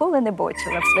ще ніколи не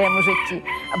бачила в своєму житті.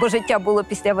 Або життя було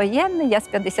післявоєнне, я з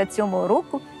 57-го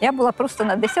року, я була просто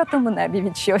на 10-му небі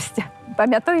від щастя.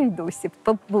 Пам'ятаю й досі.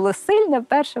 То було сильне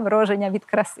перше враження від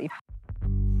краси.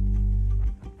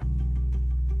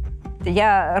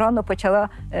 Я рано почала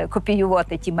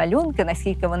копіювати ті малюнки,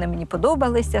 наскільки вони мені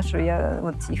подобалися, що я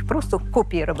їх просто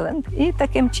копії робила. І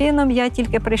таким чином я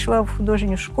тільки прийшла в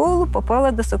художню школу,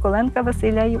 попала до Соколенка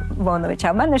Василя Івановича.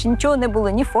 А в мене ж нічого не було,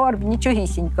 ні фарб,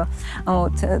 нічогісінько.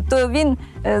 То він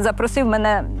запросив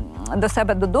мене до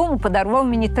себе додому, подарував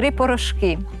мені 3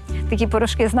 порошки. Такі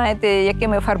порошки, знаєте,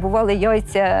 якими фарбували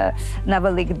яйця на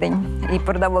Великдень і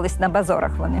продавались на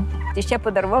базарах вони. І ще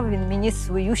подарував він мені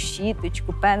свою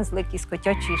щіточку, пензлик із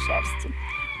котячої шерсті.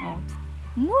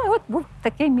 Ну і от був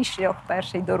такий мій шлях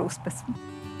перший до розпису.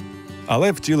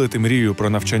 Але втілити мрію про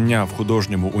навчання в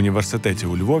художньому університеті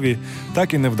у Львові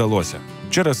так і не вдалося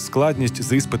через складність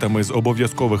з іспитами з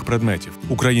обов'язкових предметів –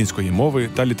 української мови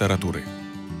та літератури.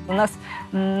 У нас,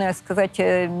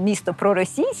 сказати, місто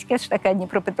проросійське, ж таке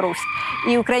Дніпропетровське,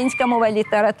 і українська мова і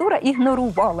література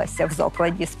ігнорувалася в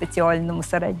закладі спеціальному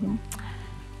середньому.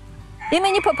 І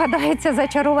мені попадається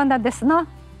зачарована Десна,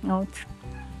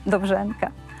 Довженка.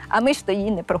 А ми ж то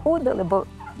її не проходили, бо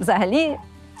взагалі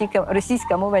тільки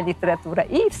російська мова і література.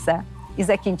 І все. І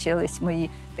закінчились мої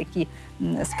такі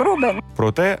спроби.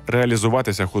 Проте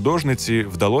реалізуватися художниці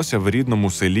вдалося в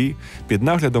рідному селі під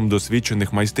наглядом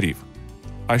досвідчених майстрів.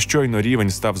 А щойно рівень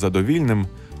став задовільним,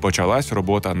 почалась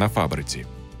робота на фабриці.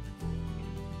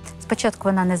 Спочатку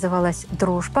вона називалась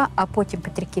 «Дружба», а потім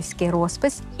 «Петриківський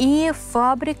розпис». І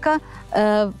фабрика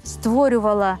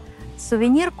створювала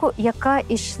сувенірку, яка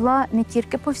йшла не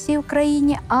тільки по всій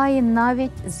Україні, а й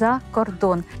навіть за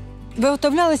кордон.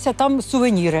 Виготовлялися там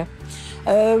сувеніри.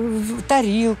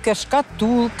 Тарілки,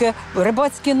 шкатулки,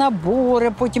 рибацькі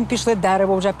набори, потім пішли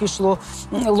дерево, вже пішло,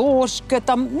 ложки,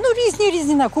 там,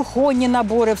 різні кухонні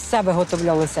набори, все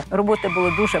виготовлялося. Роботи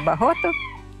було дуже багато,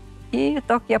 і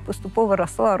так я поступово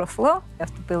росла. Я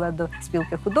вступила до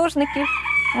спілки художників,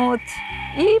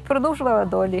 і продовжувала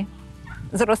далі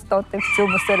зростати в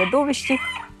цьому середовищі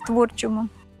творчому.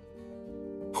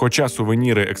 Хоча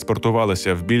сувеніри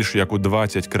експортувалися в більш як у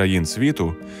 20 країн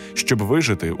світу, щоб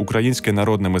вижити, українське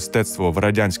народне мистецтво в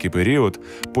радянський період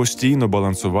постійно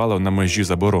балансувало на межі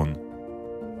заборон.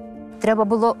 Треба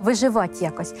було виживати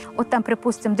якось. От там,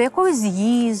 припустимо, до якогось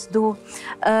з'їзду,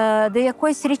 до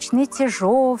якоїсь річниці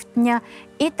жовтня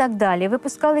і так далі.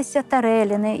 Випускалися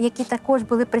тареліни, які також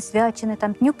були присвячені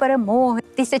Дню Перемоги,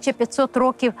 1500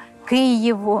 років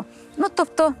Києву.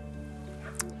 Тобто,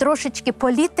 трошечки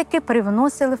політики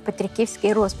привносили в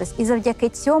Петриківський розпис. І завдяки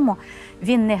цьому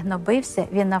він не гнобився,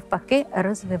 він навпаки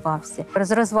розвивався.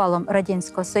 З розвалом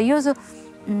Радянського Союзу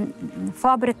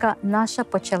фабрика наша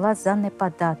почала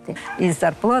занепадати. Із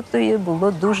зарплатою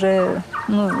було дуже,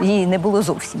 її не було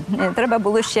зовсім. Треба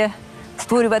було ще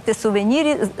створювати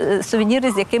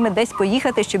сувеніри, з якими десь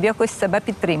поїхати, щоб якось себе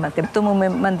підтримати. Тому ми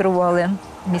мандрували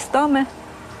містами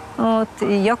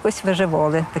і якось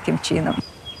виживали таким чином.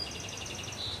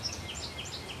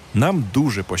 Нам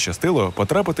дуже пощастило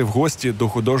потрапити в гості до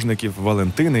художників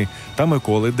Валентини та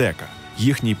Миколи Дека.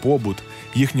 Їхній побут,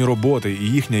 їхні роботи і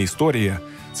їхня історія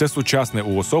 – це сучасне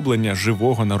уособлення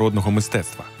живого народного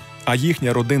мистецтва. А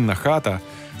їхня родинна хата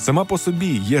сама по собі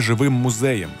є живим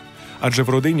музеєм, адже в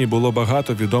родині було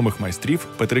багато відомих майстрів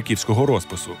петриківського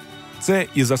розпису. Це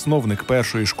і засновник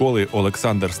першої школи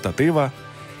Олександр Статива,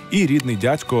 і рідний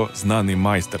дядько, знаний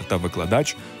майстер та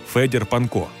викладач Федір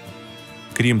Панко.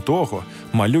 Крім того,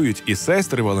 малюють і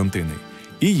сестри Валентини,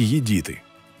 і її діти.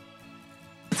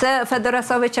 Це Федора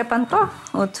Савича Панка,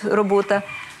 робота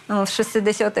в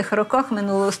 60-х роках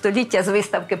минулого століття. З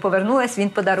виставки повернулась, він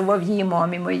подарував її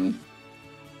мамі моїй.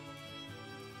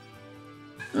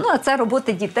 А це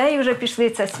роботи дітей вже пішли,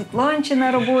 це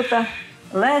Світланчина робота,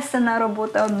 Лесина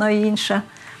робота, одна і інша.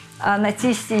 А на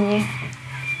цій стіні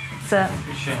це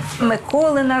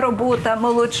Миколина робота,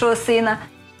 молодшого сина.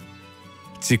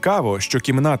 Цікаво, що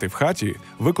кімнати в хаті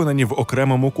виконані в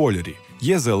окремому кольорі.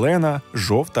 Є зелена,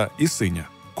 жовта і синя.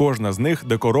 Кожна з них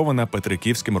декорована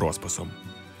петриківським розписом.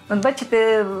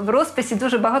 Бачите, в розписі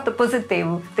дуже багато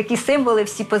позитиву. Такі символи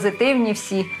всі позитивні,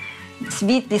 всі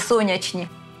світлі, сонячні.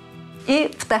 І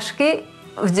пташки,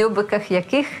 в дзьобиках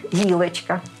яких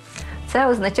гілочка. Це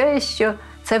означає, що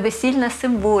це весільна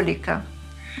символіка.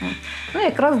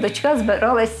 Якраз дочка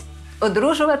збиралась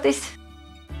одружуватись.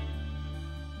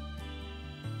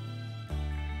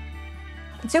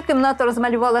 Цю кімнату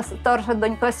розмалювала старша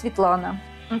донька Світлана.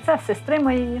 Це сестри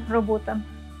моєї робота.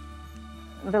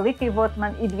 Великий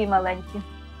вотман і дві маленькі.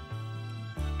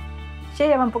 Ще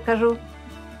я вам покажу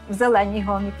в зеленій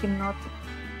гамі кімнату.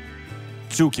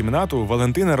 Цю кімнату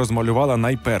Валентина розмалювала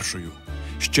найпершою,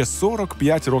 ще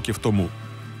 45 років тому.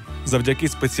 Завдяки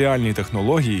спеціальній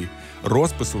технології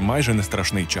розпису майже не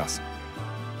страшний час.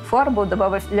 В фарбу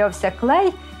додавався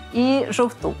клей і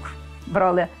жовток.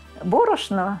 Брали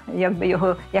борошно,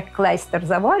 його як клейстер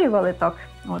заварювали,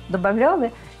 додавали,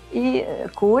 і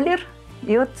колір,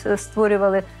 і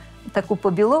створювали таку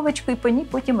побіловочку, і по ній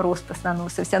потім розпис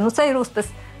наносився. Цей розпис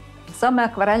саме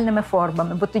акварельними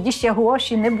фарбами, бо тоді ще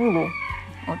гуаші не було,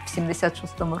 в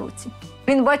 76-му році.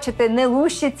 Він, бачите, не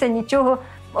лущиться, нічого.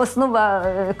 Основа,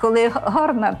 коли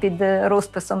гарна під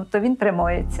розписом, то він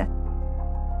тримається.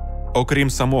 Окрім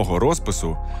самого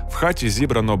розпису, в хаті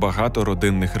зібрано багато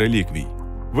родинних реліквій.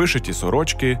 Вишиті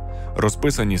сорочки,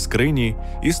 розписані скрині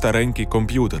і старенький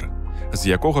комп'ютер, з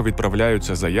якого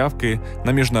відправляються заявки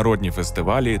на міжнародні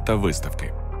фестивалі та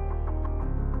виставки.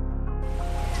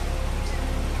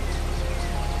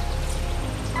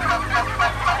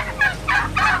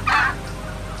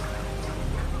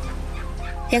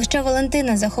 Якщо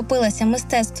Валентина захопилася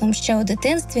мистецтвом ще у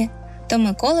дитинстві, то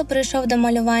Микола прийшов до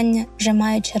малювання, вже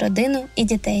маючи родину і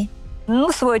дітей.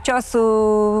 Свого часу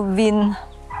він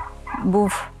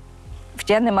був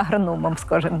вченим агрономом,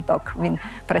 скажімо так. Він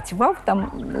працював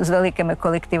там з великими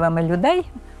колективами людей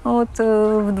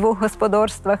в двох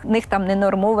господарствах. У них там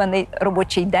ненормований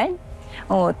робочий день.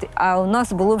 А у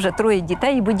нас було вже 3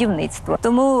 дітей і будівництво.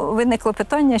 Тому виникло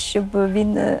питання, щоб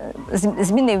він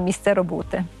змінив місце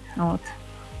роботи.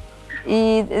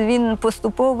 І він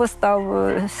поступово став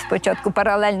спочатку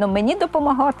паралельно мені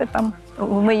допомагати там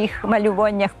в моїх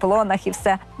малюваннях, планах і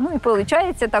все. І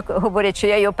виходить, так говорять, що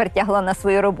я його притягла на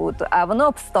свою роботу, а воно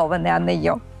обставини, а не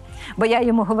я. Бо я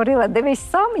йому говорила, дивись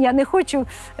сам, я не хочу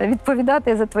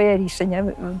відповідати за твоє рішення.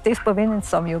 Ти повинен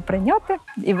сам його прийняти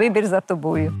і вибір за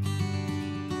тобою.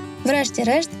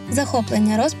 Врешті-решт,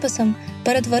 захоплення розписом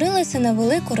перетворилося на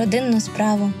велику родинну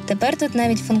справу. Тепер тут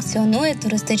навіть функціонує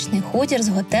туристичний хутір з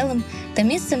готелем та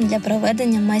місцем для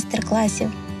проведення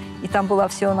майстер-класів. І там була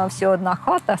всього-навсього одна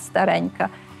хата старенька,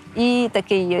 і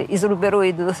такий із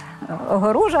рубероїду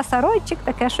огорожа, сарайчик,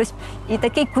 таке щось, і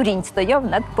такий курінь стояв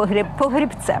над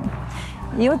погрібцем.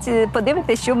 І от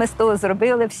подивитися, що ми з того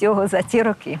зробили всього за ці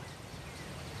роки.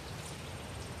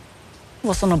 В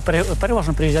основному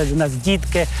переважно приїжджають до нас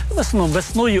дітки, в основному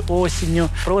весною, осінню,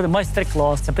 проводимо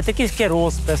майстер-класи, петриківський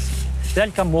розпис,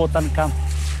 лялька-мотанка,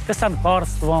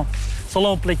 писанкарство,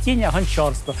 соломоплетіння,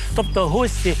 гончарство. Тобто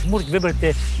гості можуть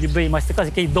вибрати будь-який майстер-клас,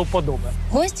 який до вподоби.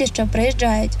 Гості, що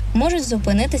приїжджають, можуть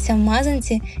зупинитися в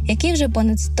Мазанці, якій вже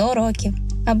понад 100 років.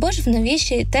 Або ж в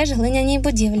новішій теж глиняній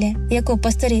будівлі, яку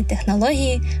по старій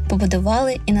технології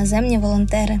побудували іноземні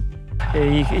волонтери.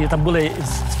 І там були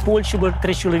з Польщі були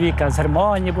 3 чоловіка, з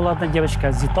Германії була одна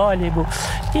дівчинка, з Італії був.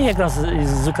 І якраз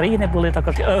з України були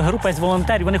також. Група з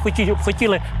волонтерів, вони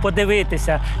хотіли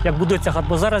подивитися, як будується хата,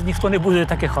 бо зараз ніхто не будує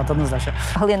таких хат, однозначно.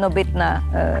 Глинобитна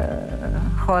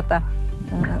хата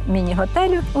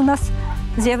міні-готелю у нас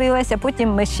з'явилася.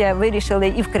 Потім ми ще вирішили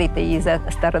і вкрити її за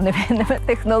старовинними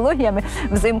технологіями.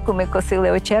 Взимку ми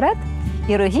косили очерет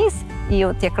і рогіз. І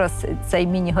от якраз цей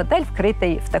міні-готель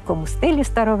вкритий в такому стилі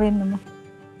старовинному.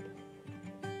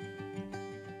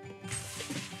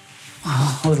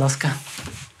 Будь ласка.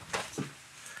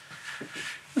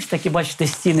 Ось такі, бачите,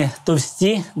 стіни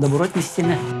товсті, добротні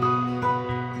стіни.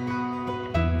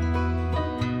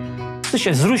 Тут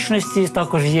ще зручності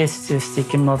також є в цій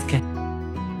кімнатці.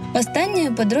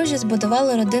 Останньою подружжя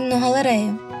збудувало родинну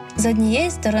галерею. З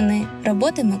однієї сторони –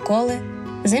 роботи Миколи,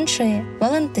 з іншої –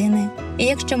 Валентини. І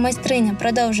якщо майстриня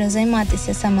продовжує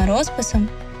займатися саме розписом,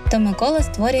 то Микола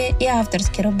створює і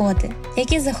авторські роботи,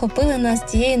 які захопили нас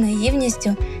тією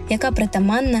наївністю, яка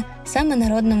притаманна саме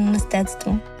народному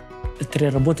мистецтву. 3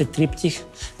 роботи, триптих.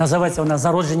 Називається вона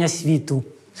 «Зародження світу».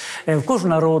 В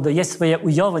кожного народу є своє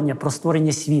уявлення про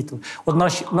створення світу. От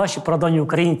наші прадавні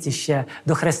українці ще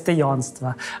до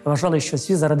християнства вважали, що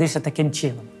світ зародився таким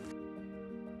чином.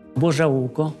 Боже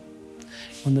око,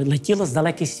 воно летіло з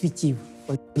далеких світів.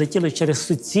 Летіло через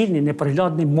суцільний,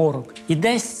 непроглядний морок. І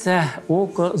десь це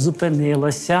око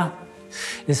зупинилося.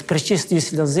 З пречистої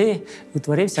сльози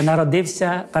утворився,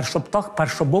 народився першоптах,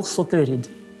 першобог Сотирід,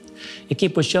 який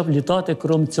почав літати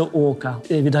кром цього ока,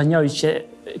 відганяючи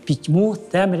пітьму,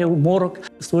 темряву, морок,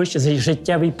 створюючи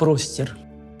життєвий простір.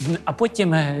 А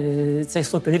потім цей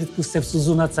Сотирід пустив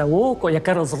сльозу на це око,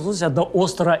 яке розрослося до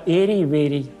острова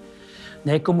Ерій-Вирій,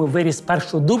 на якому виріс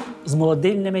перший дуб з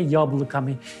молодильними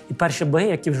яблуками. І перші боги,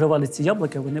 які вживали ці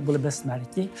яблуки, вони були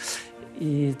безсмертні.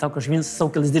 І також він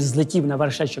совкелездир злетів на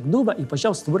вершечок дуба і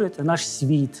почав створювати наш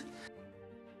світ.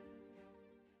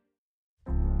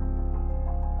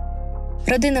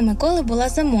 Родина Миколи була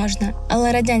заможна,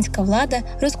 але радянська влада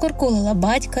розкуркулила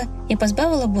батька і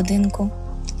позбавила будинку,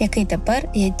 який тепер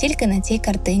є тільки на цій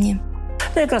картині.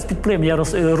 Якраз під впливом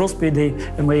розповідей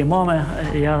моєї мами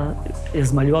я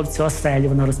змалював цю оселю.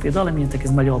 Вона розповідала мені, так і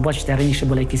змалював. Бачите, раніше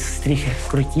були якісь стріхи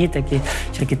круті,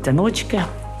 такі тиночки,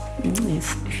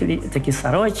 такі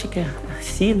сарайчики,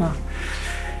 сіно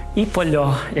і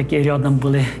поля, які рядом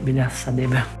були біля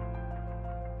садиби.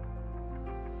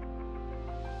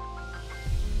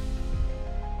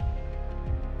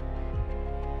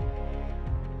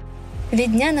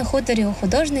 Від дня на хуторі у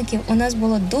художників у нас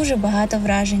було дуже багато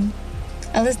вражень.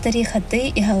 Але старі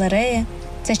хати і галерея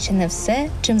 – це ще не все,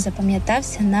 чим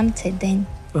запам'ятався нам цей день.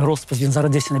 Розпис, він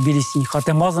зародився на білій стіні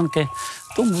хати-мазанки.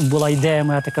 Тому була ідея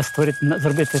моя така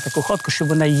зробити таку хатку, щоб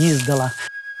вона їздила.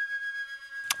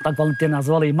 Так Валентина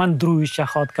назвала її мандруюча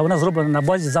хатка. Вона зроблена на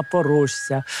базі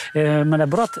запорожця. Мене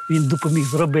брат, він допоміг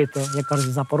зробити, як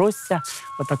кажуть, запорожця,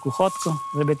 отаку хатку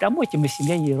зробити, а потім ми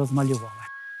сім'я її розмалювали.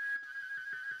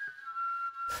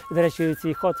 До речі, у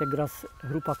цій хаті якраз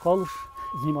група «Калуш»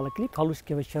 знімала кліп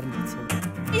 «Калушські вечорниці».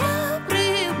 Я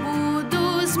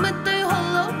прибуду з митою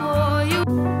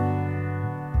головою.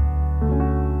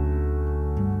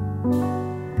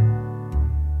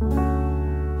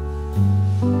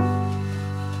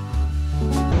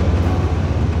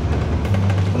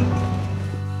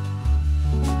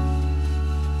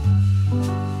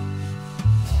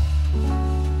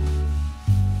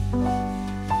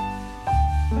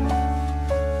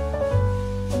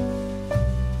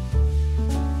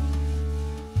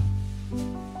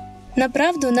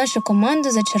 Направду, нашу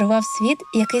команду зачарував світ,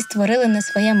 який створили на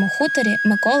своєму хуторі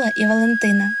Микола і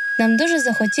Валентина. Нам дуже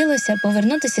захотілося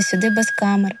повернутися сюди без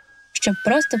камер, щоб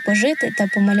просто пожити та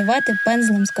помалювати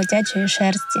пензлем з котячої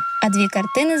шерсті. А 2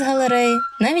 картини з галереї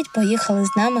навіть поїхали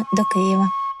з нами до Києва.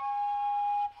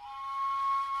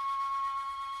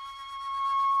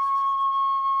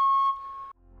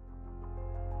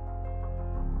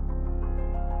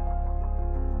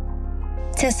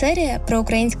 Ця серія про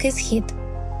український Схід.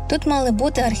 Тут мали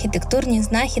бути архітектурні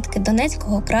знахідки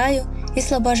Донецького краю і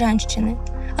Слобожанщини,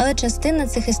 але частина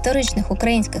цих історичних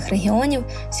українських регіонів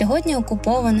сьогодні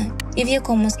окупована, і в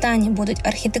якому стані будуть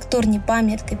архітектурні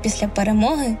пам'ятки після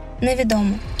перемоги,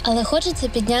 невідомо. Але хочеться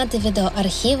підняти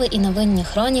відеоархіви і новинні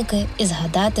хроніки і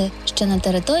згадати, що на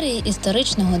території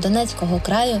історичного Донецького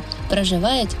краю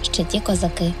проживають ще ті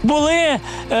козаки. Були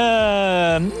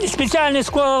спеціальні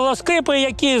сколоскипи,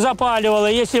 які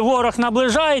запалювали. Якщо ворог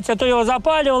наближається, то його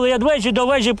запалювали і від вежі до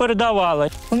вежі передавали.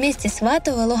 У місті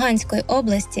Сватове Луганської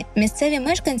області місцеві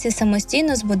мешканці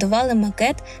самостійно збудували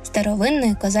макет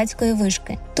старовинної козацької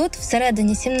вишки. Тут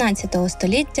всередині 17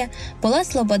 століття була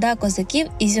слобода козаків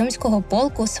Ізюмського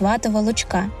полку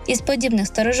Сватова-Лучка. Із подібних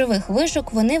сторожових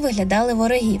вишок вони виглядали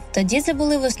ворогів. Тоді це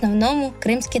були в основному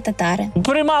кримські татари.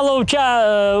 Приймало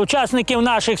учасників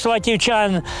наших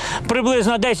сватівчан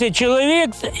приблизно 10 чоловік,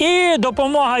 і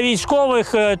допомога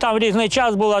військових там в різний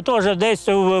час була теж десь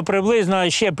приблизно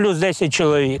ще плюс 10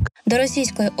 чоловік. До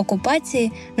російської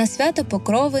окупації на свято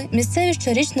Покрови місцеві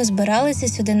щорічно збиралися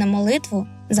сюди на молитву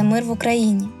за мир в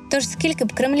Україні. Тож скільки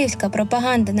б кремлівська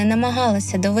пропаганда не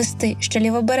намагалася довести, що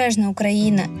лівобережна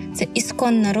Україна – це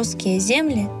ісконно русські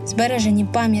землі, збережені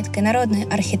пам'ятки народної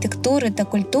архітектури та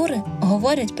культури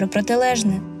говорять про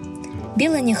протилежне.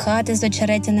 Білені хати з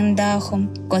очеретяним дахом,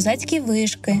 козацькі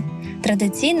вишки,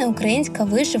 традиційна українська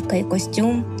вишивка і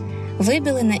костюм,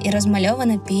 вибілена і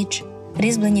розмальована піч,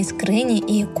 різьблені скрині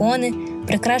і ікони,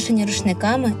 прикрашені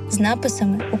рушниками з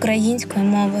написами українською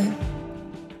мовою.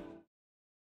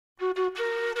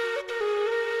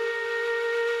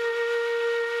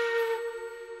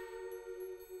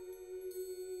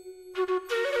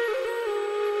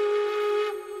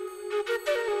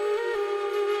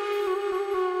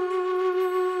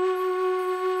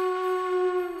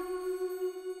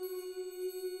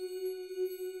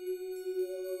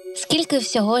 Скільки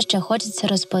всього ще хочеться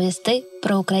розповісти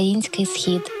про український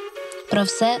Схід, про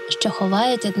все, що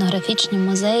ховають етнографічні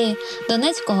музеї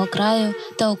Донецького краю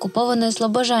та окупованої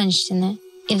Слобожанщини,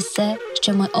 і все,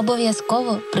 що ми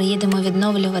обов'язково приїдемо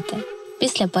відновлювати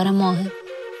після перемоги.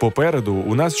 Попереду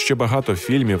у нас ще багато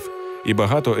фільмів і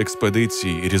багато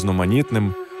експедицій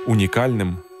різноманітним,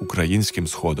 унікальним українським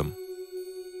Сходом.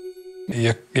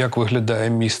 Як виглядає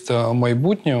місто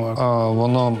майбутнього?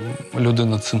 Воно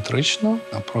людиноцентрично,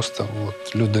 а просто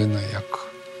людина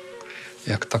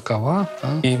як такова.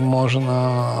 І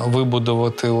можна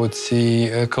вибудувати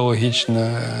оці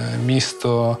екологічне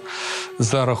місто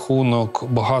за рахунок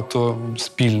багато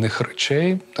спільних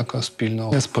речей, такого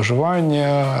спільного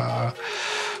споживання,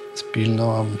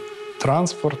 спільного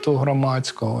транспорту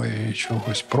громадського і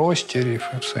чогось простірів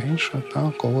і все інше,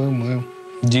 коли ми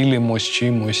ділимось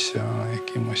чимось,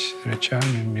 якимось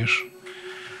речами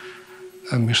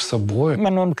між собою. У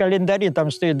мене в календарі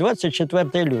там стоїть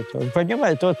 24 лютого.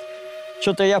 Розумієте, от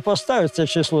що-то я поставив це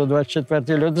число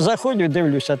 24 лютого, заходжу,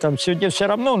 дивлюся, там сьогодні все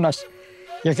одно у нас,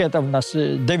 яке там у нас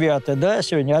 9, да,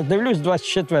 сьогодні, а дивлюсь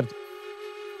 24.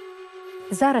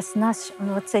 Зараз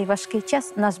цей важкий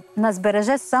час нас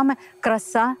береже саме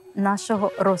краса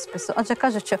нашого розпису. Адже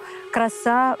кажуть, що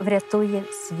краса врятує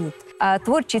світ. А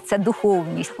творчість – це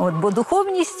духовність. Бо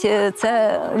духовність –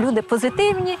 це люди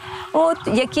позитивні,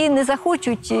 які не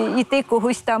захочуть іти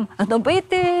когось там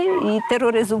гнобити, і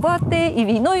тероризувати, і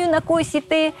війною на когось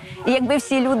іти. І якби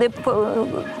всі люди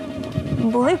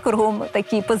були кругом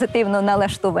такі позитивно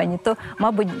налаштовані, то,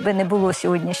 мабуть, би не було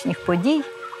сьогоднішніх подій.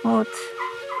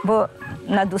 Бо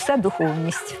над усе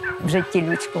духовність в житті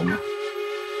людському.